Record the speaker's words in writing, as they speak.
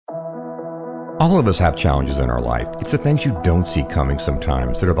All of us have challenges in our life. It's the things you don't see coming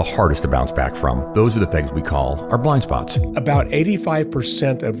sometimes that are the hardest to bounce back from. Those are the things we call our blind spots. About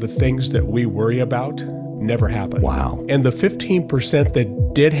 85% of the things that we worry about never happen. Wow. And the 15%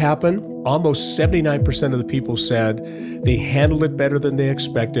 that did happen, almost 79% of the people said they handled it better than they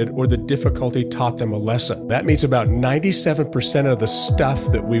expected, or the difficulty taught them a lesson. That means about 97% of the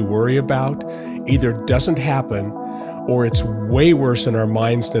stuff that we worry about either doesn't happen or it's way worse in our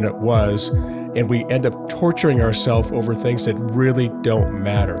minds than it was, and we end up torturing ourselves over things that really don't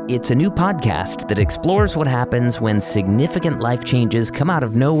matter. It's a new podcast that explores what happens when significant life changes come out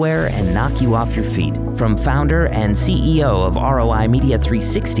of nowhere and knock you off your feet. From founder and CEO of ROI Media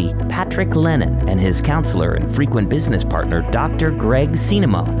 360, Patrick Lennon, and his counselor and frequent business partner, Dr. Greg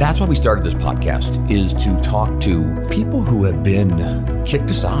Cinnamone. That's why we started this podcast, is to talk to people who have been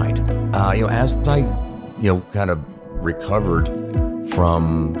kicked aside. As I, kind of recovered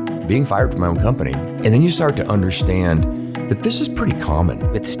from being fired from my own company. And then you start to understand that this is pretty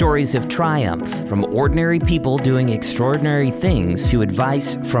common. With stories of triumph from ordinary people doing extraordinary things to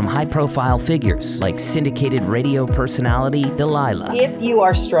advice from high-profile figures like syndicated radio personality Delilah. If you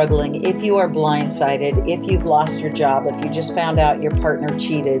are struggling, if you are blindsided, if you've lost your job, if you just found out your partner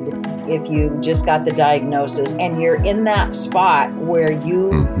cheated, if you just got the diagnosis and you're in that spot where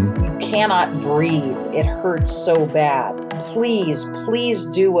you cannot breathe, it hurts so bad. Please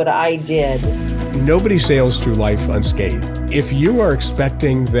do what I did. Nobody sails through life unscathed. If you are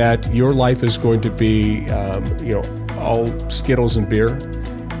expecting that your life is going to be, all Skittles and beer,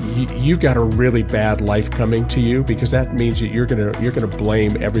 you've got a really bad life coming to you, because that means that you're gonna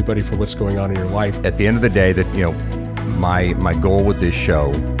blame everybody for what's going on in your life. At the end of the day, my goal with this show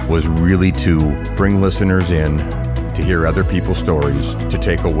was really to bring listeners in to hear other people's stories, to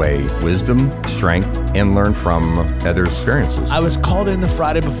take away wisdom, strength, and learn from others' experiences. I was called in the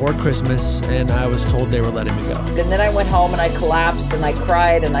Friday before Christmas, and I was told they were letting me go. And then I went home and I collapsed and I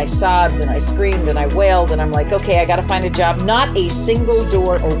cried and I sobbed and I screamed and I wailed, and I'm like, okay, I got to find a job. Not a single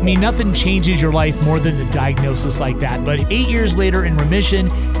door open. I mean, nothing changes your life more than a diagnosis like that. But 8 years later in remission,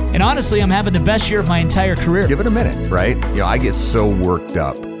 and honestly, I'm having the best year of my entire career. Give it a minute, right? I get so worked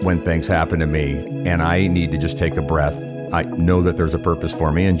up when things happen to me, and I need to just take a breath. I know that there's a purpose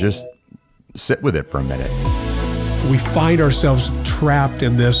for me, and just sit with it for a minute. We find ourselves trapped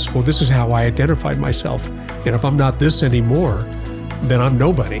in this, well, this is how I identified myself. And if I'm not this anymore, then I'm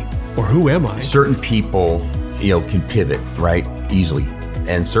nobody. Or who am I? Certain people, can pivot, right, easily.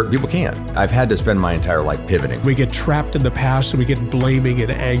 And certain people can't. I've had to spend my entire life pivoting. We get trapped in the past, and we get blaming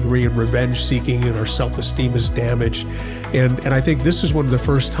and angry and revenge seeking, and our self-esteem is damaged. And I think this is one of the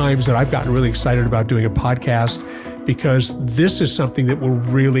first times that I've gotten really excited about doing a podcast, because this is something that will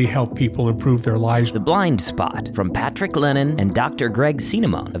really help people improve their lives. The Blind Spot from Patrick Lennon and Dr. Greg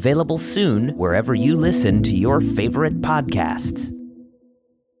Cinnamone. Available soon wherever you listen to your favorite podcasts.